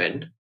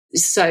children,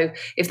 so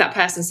if that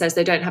person says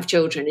they don't have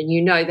children and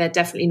you know they're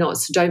definitely not,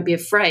 so don't be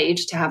afraid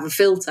to have a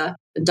filter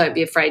and don't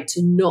be afraid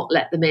to not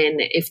let them in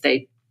if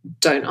they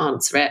don't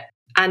answer it.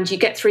 And you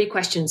get 3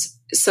 questions.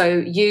 So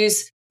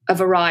use a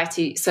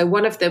variety. So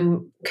one of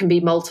them can be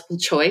multiple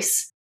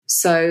choice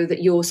so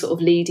that you're sort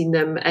of leading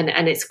them and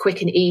it's a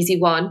quick and easy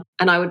one.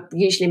 And I would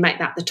usually make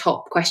that the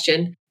top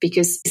question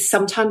because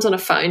sometimes on a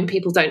phone,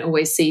 people don't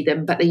always see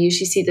them, but they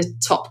usually see the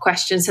top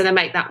question. So they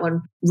make that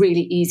one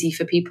really easy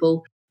for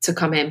people to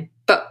come in.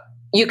 But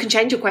you can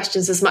change your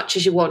questions as much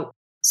as you want.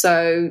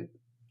 So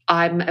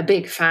I'm a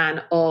big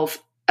fan of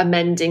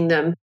amending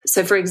them.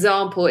 So for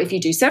example, if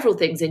you do several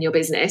things in your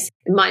business,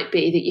 it might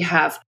be that you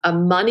have a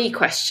money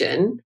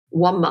question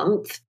one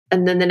month,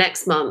 and then the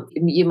next month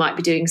you might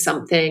be doing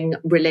something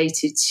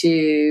related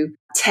to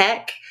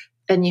tech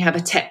and you have a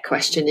tech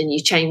question and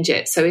you change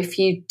it. So if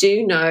you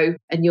do know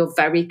and you're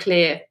very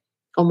clear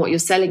on what you're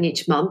selling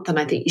each month, and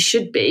I think you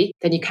should be,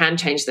 then you can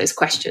change those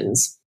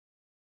questions.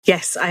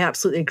 Yes, I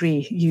absolutely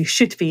agree. You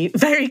should be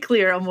very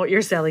clear on what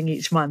you're selling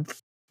each month.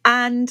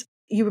 And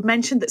you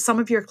mentioned that some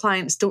of your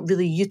clients don't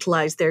really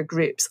utilise their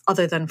groups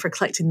other than for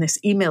collecting this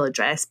email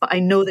address, but I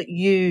know that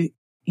you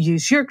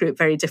use your group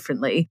very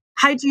differently.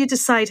 How do you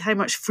decide how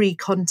much free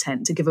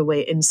content to give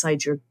away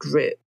inside your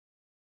group?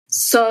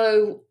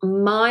 So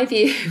my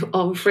view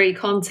on free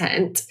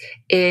content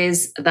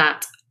is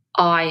that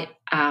I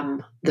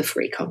am the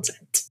free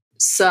content.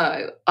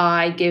 So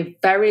I give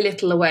very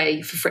little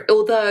away for free.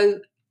 Although,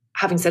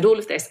 having said all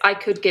of this, I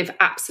could give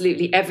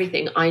absolutely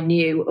everything I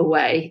knew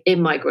away in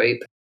my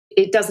group.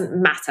 It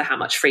doesn't matter how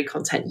much free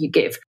content you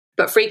give,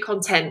 but free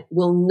content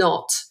will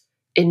not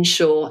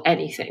ensure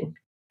anything.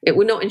 It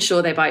will not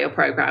ensure they buy your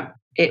program.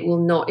 It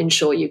will not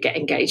ensure you get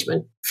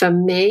engagement. For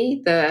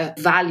me, the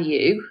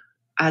value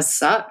as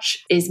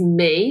such is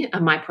me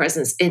and my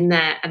presence in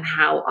there and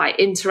how I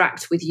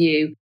interact with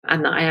you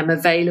and that I am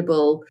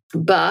available.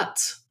 But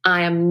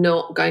I am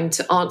not going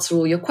to answer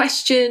all your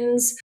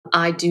questions.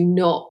 I do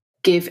not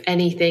give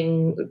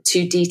anything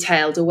too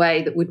detailed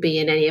away that would be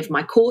in any of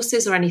my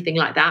courses or anything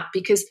like that,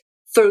 because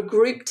for a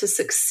group to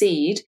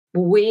succeed,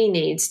 we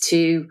need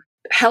to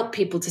help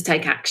people to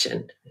take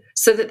action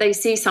so that they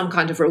see some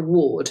kind of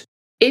reward.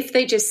 If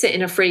they just sit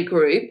in a free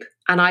group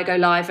and I go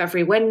live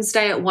every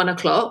Wednesday at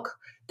 1:00,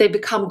 they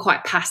become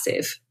quite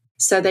passive.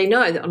 So they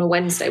know that on a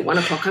Wednesday,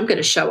 1:00, I'm going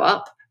to show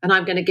up and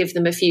I'm going to give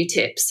them a few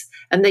tips.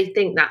 And they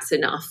think that's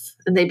enough.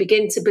 And they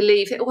begin to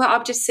believe, well,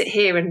 I'll just sit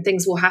here and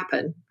things will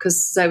happen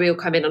because Zoe will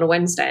come in on a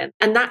Wednesday.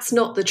 And that's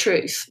not the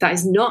truth. That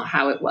is not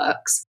how it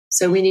works.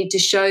 So we need to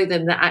show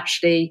them that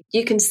actually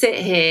you can sit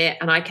here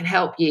and I can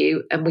help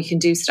you and we can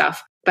do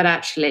stuff, but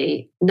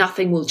actually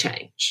nothing will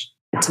change.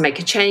 To make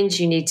a change,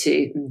 you need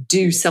to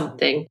do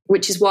something,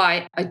 which is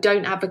why I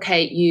don't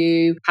advocate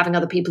you having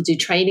other people do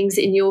trainings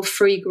in your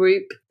free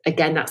group.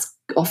 Again, that's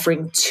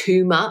offering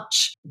too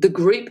much. The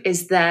group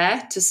is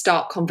there to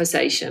start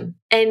conversation.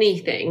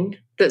 Anything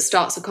that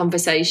starts a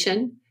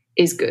conversation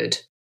is good.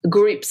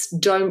 Groups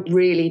don't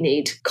really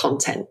need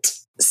content.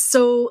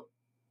 So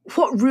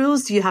what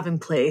rules do you have in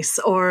place,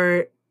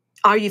 or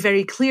are you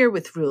very clear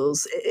with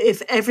rules?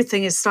 If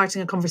everything is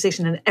starting a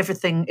conversation and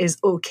everything is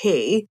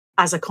okay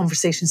as a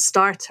conversation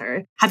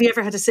starter, have you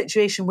ever had a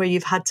situation where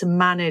you've had to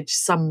manage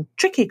some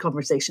tricky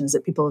conversations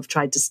that people have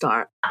tried to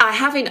start? I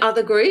have in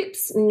other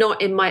groups,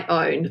 not in my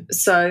own.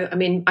 So, I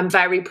mean, I'm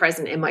very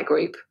present in my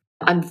group.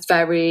 I'm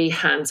very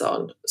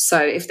hands-on. So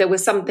if there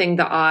was something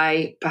that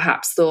I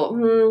perhaps thought,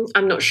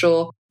 I'm not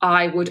sure,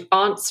 I would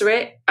answer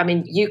it. I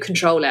mean, you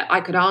control it.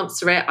 I could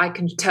answer it. I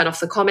can turn off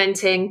the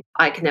commenting.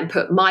 I can then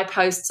put my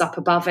posts up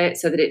above it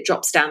so that it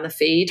drops down the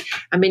feed.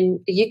 I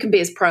mean, you can be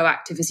as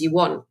proactive as you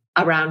want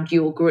around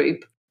your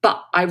group,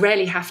 but I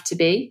rarely have to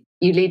be.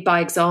 You lead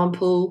by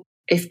example.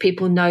 If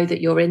people know that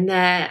you're in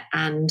there,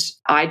 and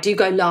I do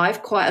go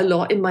live quite a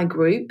lot in my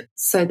group,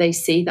 so they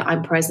see that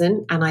I'm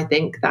present, and I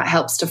think that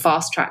helps to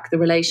fast track the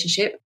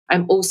relationship.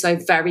 I'm also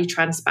very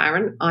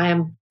transparent. I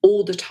am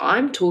all the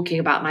time talking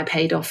about my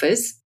paid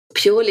offers,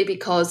 purely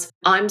because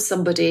I'm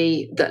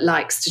somebody that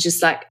likes to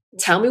just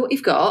tell me what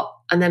you've got,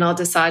 and then I'll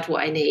decide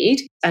what I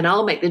need, and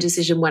I'll make the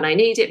decision when I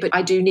need it. But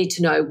I do need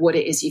to know what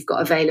it is you've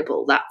got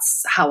available.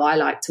 That's how I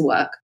like to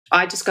work.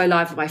 I just go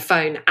live on my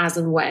phone as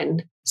and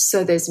when.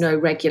 So there's no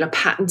regular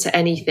pattern to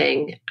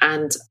anything.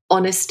 And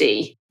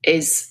honesty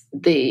is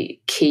the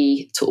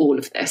key to all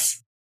of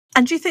this.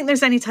 And do you think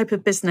there's any type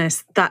of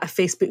business that a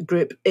Facebook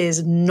group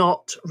is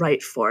not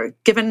right for,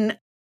 given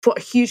what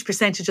a huge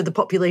percentage of the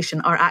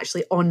population are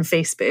actually on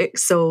Facebook?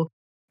 So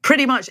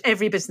pretty much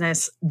every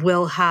business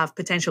will have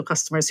potential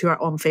customers who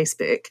are on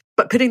Facebook.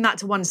 But putting that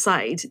to one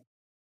side,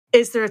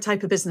 is there a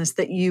type of business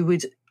that you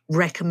would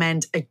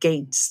recommend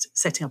against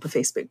setting up a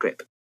Facebook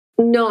group?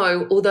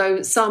 No,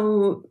 although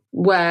some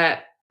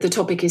where the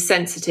topic is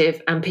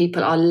sensitive and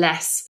people are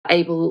less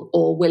able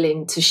or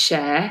willing to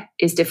share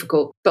is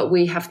difficult. But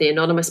we have the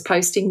anonymous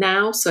posting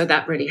now, so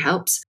that really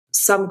helps.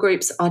 Some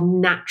groups are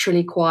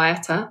naturally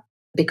quieter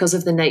because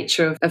of the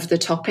nature of the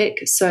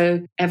topic.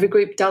 So every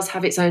group does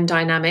have its own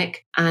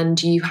dynamic,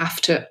 and you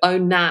have to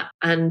own that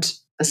and,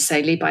 as I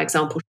say, lead by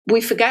example. We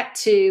forget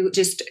to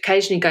just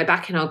occasionally go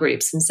back in our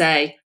groups and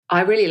say,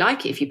 I really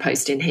like it if you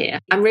post in here.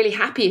 I'm really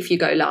happy if you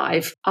go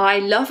live. I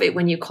love it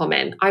when you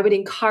comment. I would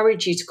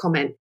encourage you to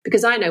comment,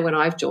 because I know when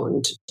I've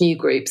joined new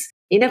groups,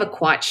 you're never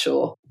quite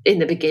sure in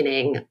the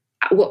beginning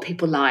what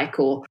people like,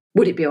 or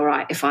would it be all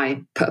right if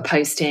I put a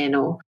post in,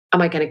 or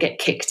am I going to get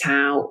kicked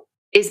out?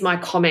 Is my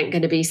comment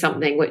going to be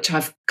something which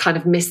I've kind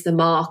of missed the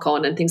mark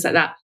on, and things like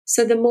that.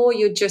 So the more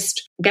you're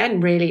just,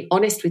 again, really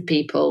honest with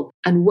people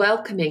and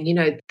welcoming,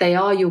 they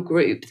are your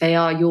group, they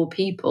are your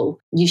people.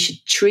 You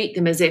should treat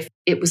them as if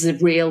it was a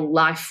real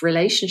life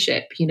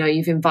relationship.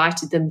 You've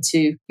invited them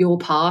to your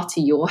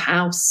party, your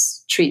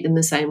house, treat them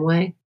the same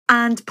way.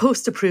 And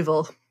post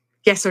approval,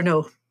 yes or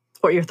no?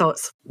 What are your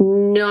thoughts?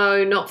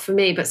 No, not for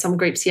me, but some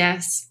groups,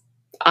 yes.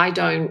 I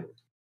don't.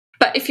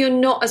 But if you're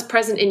not as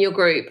present in your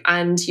group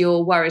and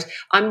you're worried,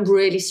 I'm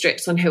really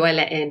strict on who I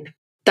let in.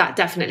 That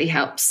definitely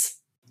helps.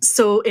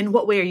 So in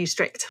what way are you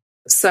strict?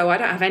 So I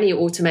don't have any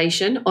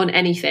automation on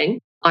anything.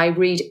 I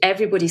read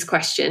everybody's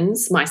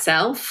questions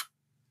myself.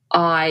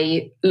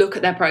 I look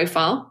at their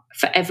profile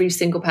for every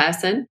single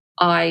person.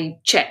 I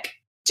check,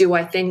 do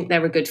I think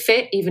they're a good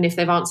fit, even if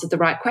they've answered the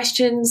right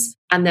questions?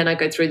 And then I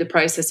go through the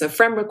process of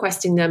friend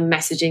requesting them,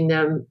 messaging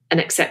them, and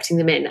accepting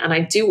them in. And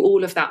I do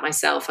all of that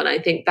myself. And I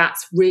think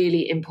that's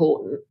really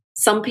important.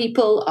 Some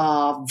people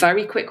are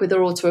very quick with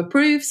their auto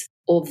approves,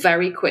 or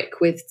very quick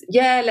with,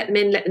 let them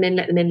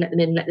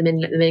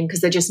in,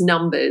 because they're just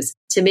numbers.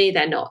 To me,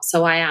 they're not.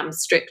 So I am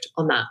strict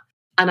on that.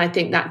 And I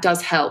think that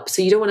does help.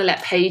 So you don't want to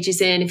let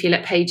pages in. If you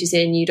let pages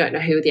in, you don't know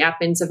who are the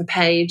admins of a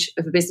page,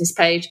 of a business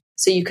page.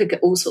 So you could get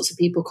all sorts of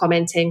people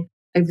commenting.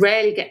 I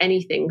rarely get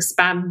anything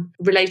spam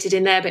related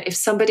in there. But if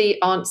somebody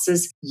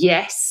answers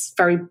yes,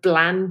 very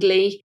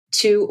blandly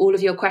to all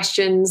of your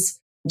questions,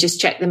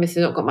 just check them. If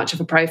they've not got much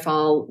of a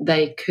profile,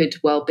 they could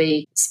well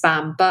be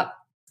spam. But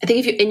I think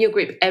if you're in your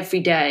group every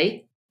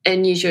day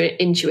and use your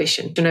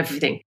intuition and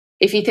everything,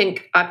 if you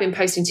think I've been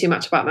posting too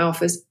much about my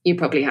offers, you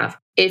probably have.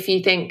 If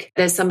you think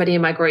there's somebody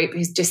in my group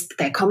who's just,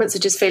 their comments are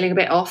just feeling a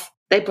bit off,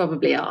 they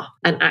probably are,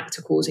 and act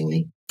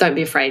accordingly. Don't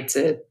be afraid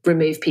to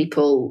remove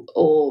people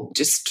or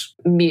just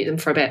mute them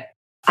for a bit.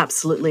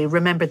 Absolutely.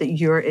 Remember that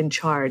you're in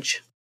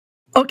charge.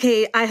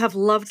 Okay, I have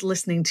loved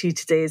listening to you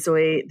today,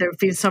 Zoe. There have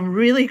been some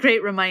really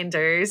great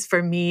reminders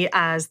for me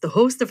as the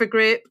host of a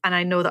group, and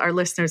I know that our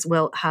listeners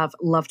will have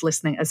loved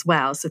listening as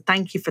well. So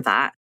thank you for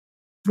that.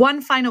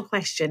 One final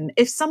question.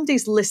 If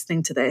somebody's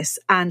listening to this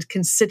and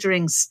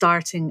considering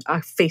starting a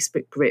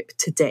Facebook group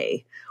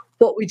today,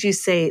 what would you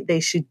say they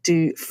should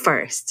do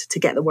first to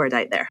get the word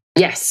out there?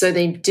 Yes, so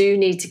they do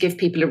need to give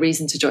people a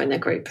reason to join their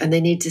group, and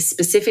they need to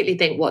specifically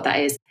think what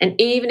that is. And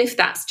even if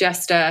that's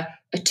just a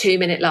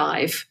 2-minute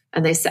live,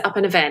 and they set up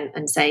an event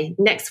and say,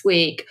 next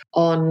week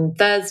on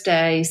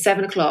Thursday,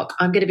 7:00,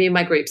 I'm going to be in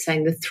my group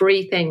saying the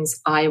 3 things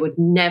I would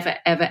never,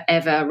 ever,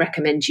 ever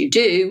recommend you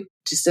do.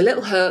 Just a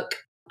little hook,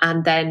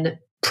 and then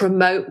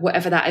promote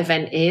whatever that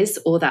event is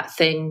or that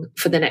thing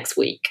for the next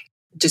week.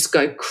 Just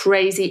go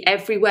crazy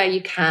everywhere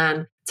you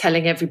can,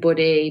 telling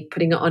everybody,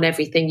 putting it on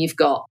everything you've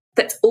got.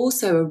 That's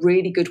also a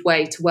really good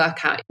way to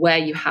work out where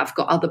you have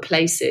got other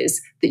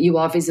places that you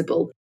are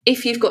visible.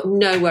 If you've got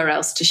nowhere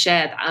else to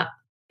share that,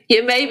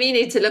 you maybe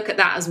need to look at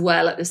that as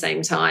well at the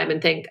same time and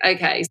think,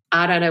 okay,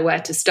 I don't know where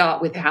to start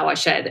with how I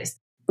share this.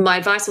 My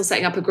advice on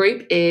setting up a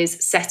group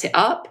is set it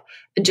up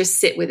and just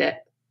sit with it.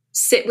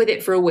 sit with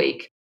it for a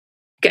week.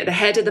 Get the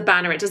head of the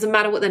banner. It doesn't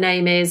matter what the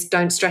name is.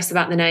 Don't stress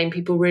about the name.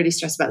 People really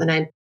stress about the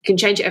name. You can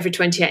change it every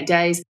 28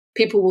 days.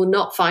 People will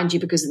not find you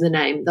because of the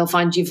name. They'll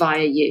find you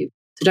via you.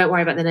 So don't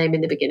worry about the name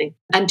in the beginning.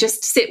 And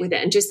just sit with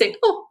it and just think,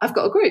 oh, I've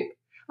got a group.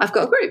 I've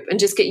got a group. And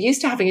just get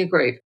used to having a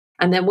group.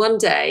 And then one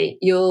day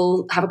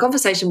you'll have a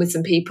conversation with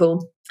some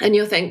people and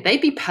you'll think,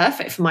 they'd be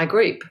perfect for my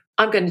group.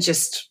 I'm going to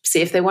just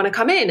see if they want to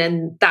come in.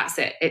 And that's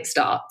it. It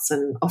starts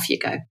and off you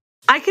go.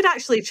 I could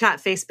actually chat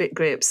Facebook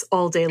groups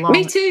all day long.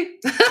 Me too.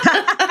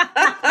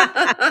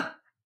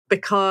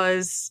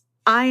 Because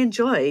I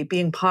enjoy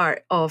being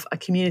part of a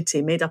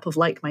community made up of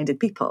like-minded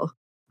people.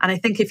 And I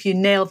think if you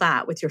nail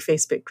that with your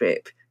Facebook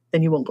group,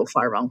 then you won't go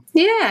far wrong.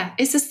 Yeah,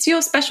 it's just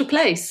your special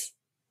place.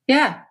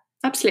 Yeah,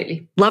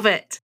 absolutely. Love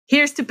it.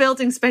 Here's to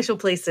building special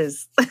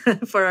places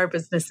for our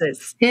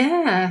businesses.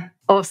 Yeah.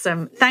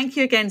 Awesome. Thank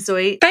you again,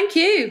 Zoe. Thank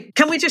you.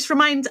 Can we just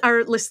remind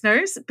our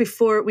listeners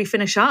before we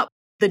finish up,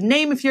 the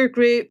name of your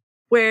group,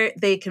 where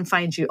they can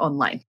find you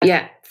online?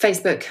 Yeah,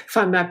 Facebook,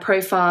 find my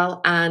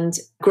profile, and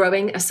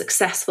Growing a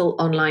Successful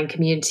Online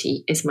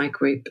Community is my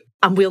group.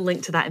 And we'll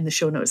link to that in the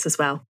show notes as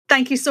well.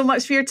 Thank you so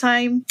much for your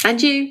time. And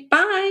you.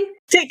 Bye.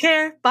 Take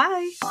care.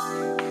 Bye.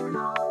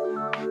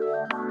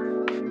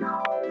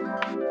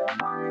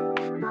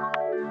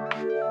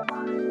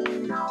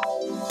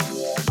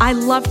 I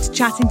loved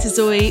chatting to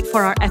Zoe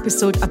for our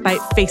episode about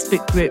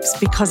Facebook groups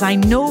because I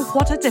know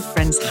what a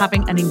difference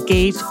having an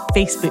engaged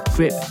Facebook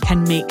group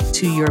can make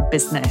to your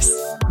business.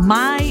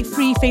 My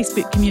free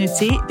Facebook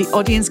community, the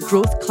Audience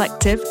Growth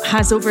Collective,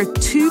 has over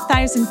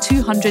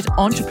 2,200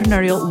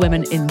 entrepreneurial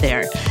women in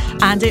there,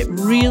 and it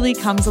really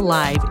comes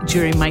alive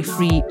during my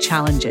free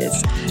challenges.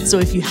 So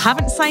if you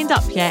haven't signed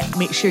up yet,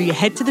 make sure you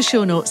head to the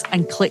show notes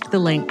and click the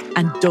link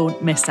and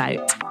don't miss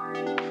out.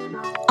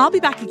 I'll be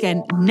back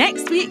again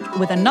next week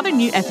with another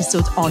new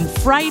episode on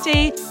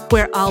Friday,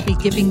 where I'll be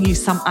giving you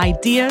some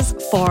ideas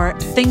for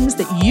things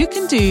that you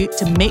can do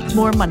to make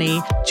more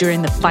money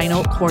during the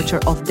final quarter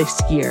of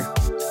this year.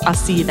 I'll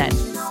see you then.